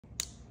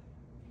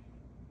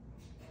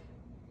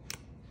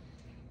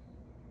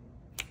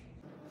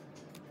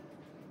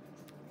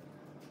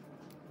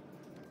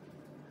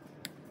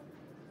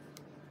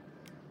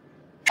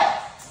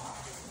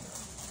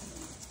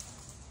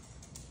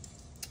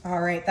All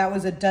right, that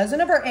was a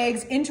dozen of our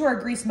eggs into our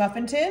greased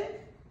muffin tin.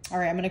 All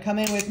right, I'm gonna come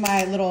in with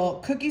my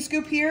little cookie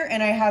scoop here,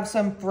 and I have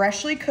some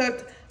freshly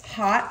cooked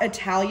hot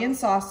Italian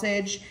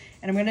sausage,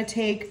 and I'm gonna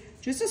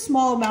take just a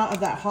small amount of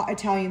that hot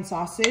Italian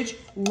sausage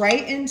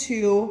right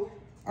into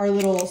our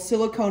little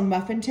silicone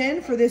muffin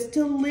tin for this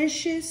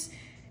delicious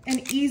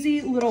and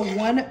easy little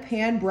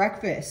one-pan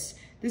breakfast.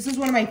 This is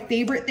one of my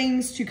favorite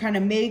things to kind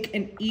of make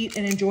and eat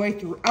and enjoy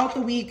throughout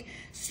the week.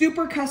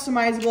 Super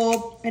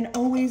customizable and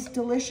always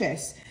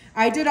delicious.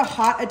 I did a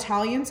hot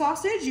Italian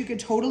sausage. You could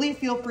totally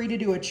feel free to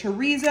do a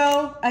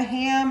chorizo, a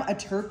ham, a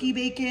turkey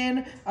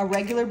bacon, a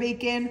regular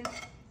bacon.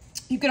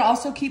 You can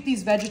also keep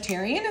these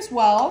vegetarian as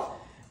well,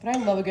 but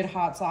I love a good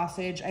hot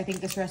sausage. I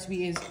think this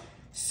recipe is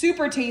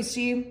super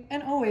tasty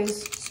and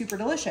always super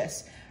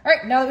delicious. All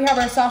right, now that we have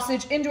our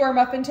sausage into our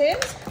muffin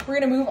tins, we're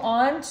gonna move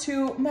on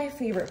to my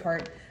favorite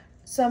part,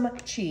 some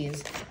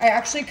cheese. I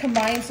actually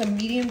combined some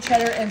medium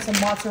cheddar and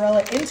some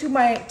mozzarella into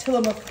my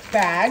Tillamook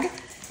bag,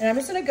 and I'm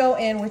just gonna go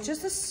in with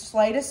just the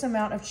slightest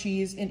amount of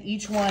cheese in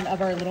each one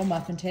of our little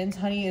muffin tins.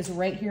 Honey is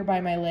right here by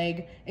my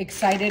leg,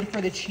 excited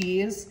for the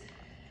cheese,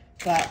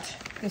 but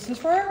this is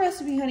for our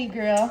recipe, honey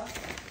girl.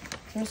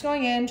 So I'm just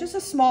going in, just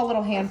a small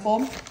little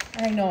handful.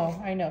 I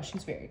know,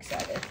 she's very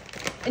excited.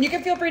 And you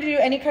can feel free to do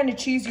any kind of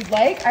cheese you'd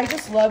like. I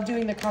just love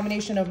doing the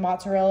combination of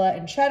mozzarella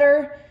and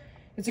cheddar.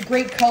 It's a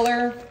great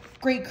color,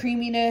 great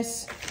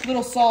creaminess,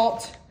 little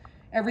salt,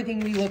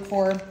 everything we look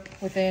for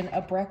within a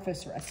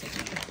breakfast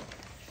recipe.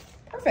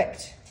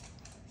 Perfect,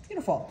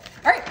 beautiful.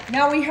 All right,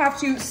 now we have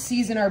to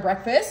season our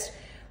breakfast.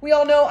 We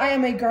all know I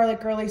am a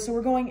garlic girly, so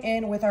we're going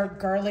in with our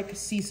garlic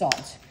sea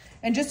salt.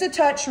 And just a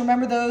touch,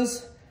 remember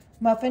those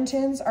muffin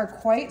tins are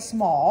quite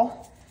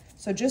small.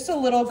 So just a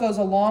little goes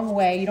a long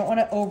way. You don't want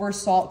to over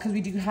salt because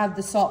we do have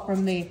the salt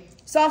from the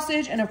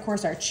sausage and of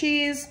course our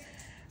cheese,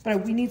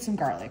 but we need some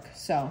garlic.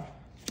 So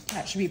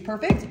that should be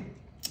perfect.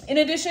 In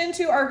addition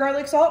to our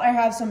garlic salt, I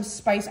have some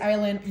Spice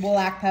Island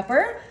black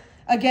pepper.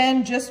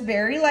 Again, just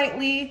very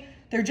lightly.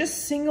 They're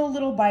just single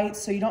little bites,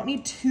 so you don't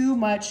need too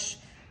much,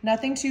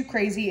 nothing too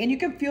crazy. And you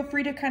can feel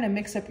free to kind of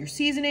mix up your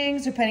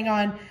seasonings depending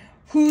on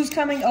who's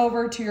coming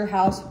over to your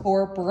house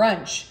for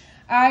brunch.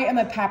 I am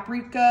a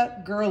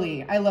paprika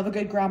girly. I love a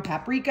good ground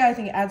paprika. I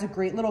think it adds a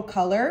great little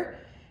color.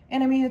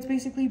 And I mean, it's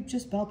basically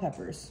just bell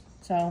peppers.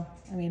 So,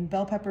 I mean,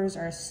 bell peppers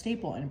are a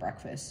staple in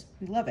breakfast.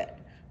 We love it.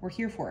 We're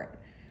here for it.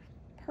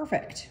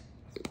 Perfect.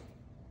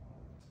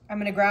 I'm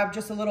gonna grab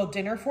just a little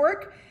dinner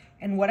fork,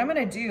 and what I'm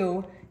gonna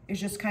do is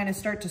just kind of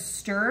start to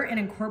stir and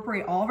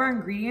incorporate all of our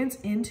ingredients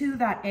into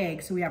that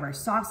egg. So we have our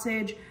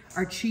sausage,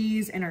 our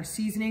cheese, and our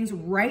seasonings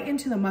right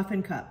into the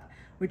muffin cup,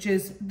 which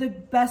is the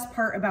best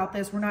part about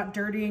this. We're not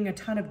dirtying a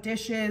ton of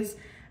dishes.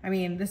 I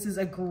mean, this is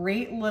a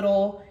great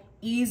little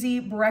easy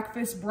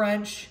breakfast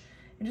brunch,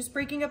 and just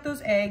breaking up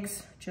those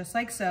eggs just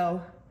like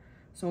so.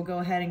 So we'll go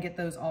ahead and get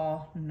those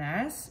all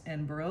nice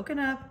and broken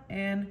up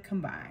and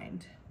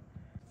combined.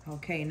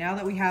 Okay, now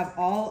that we have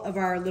all of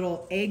our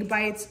little egg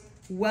bites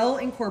well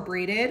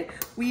incorporated,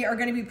 we are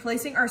gonna be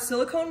placing our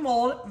silicone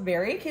mold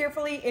very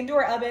carefully into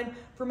our oven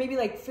for maybe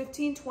like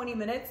 15-20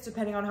 minutes,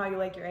 depending on how you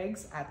like your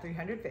eggs, at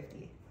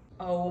 350.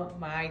 Oh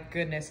my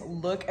goodness,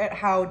 look at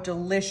how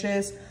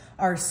delicious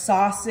our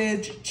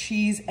sausage,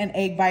 cheese, and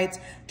egg bites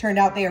turned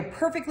out. They are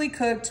perfectly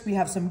cooked. We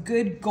have some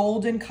good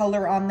golden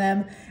color on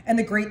them. And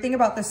the great thing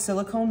about the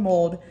silicone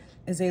mold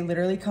is they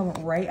literally come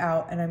right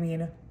out. And I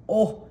mean,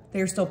 oh,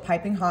 they're still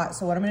piping hot.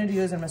 So what I'm gonna do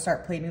is I'm gonna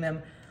start plating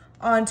them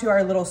onto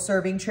our little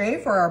serving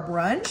tray for our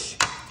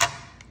brunch.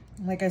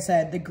 Like I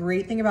said, the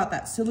great thing about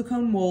that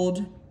silicone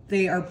mold,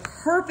 they are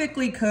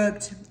perfectly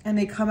cooked and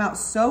they come out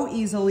so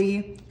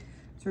easily.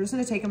 So we're just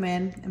gonna take them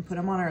in and put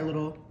them on our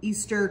little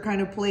Easter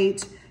kind of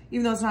plate,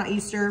 even though it's not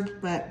Easter,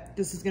 but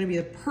this is gonna be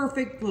the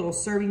perfect little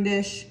serving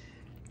dish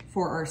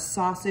for our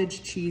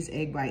sausage, cheese,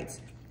 egg bites.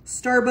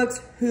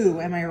 Starbucks who,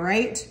 am I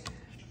right?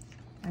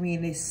 I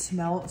mean, they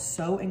smell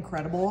so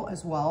incredible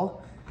as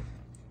well,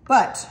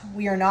 but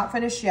we are not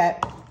finished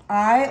yet.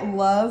 I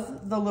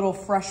love the little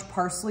fresh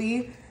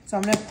parsley. So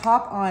I'm gonna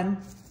pop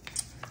on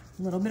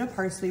a little bit of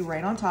parsley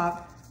right on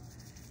top,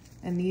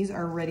 and these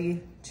are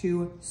ready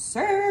to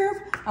serve.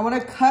 I wanna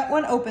cut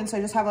one open, so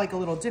I just have like a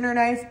little dinner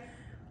knife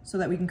so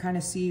that we can kind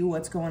of see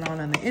what's going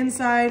on the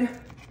inside.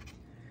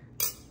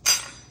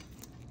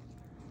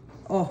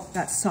 Oh,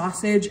 that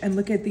sausage, and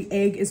look at the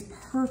egg is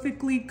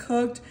perfectly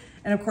cooked.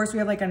 And of course we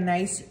have like a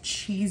nice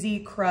cheesy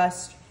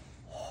crust.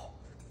 Oh,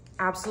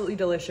 absolutely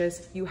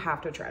delicious. You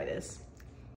have to try this.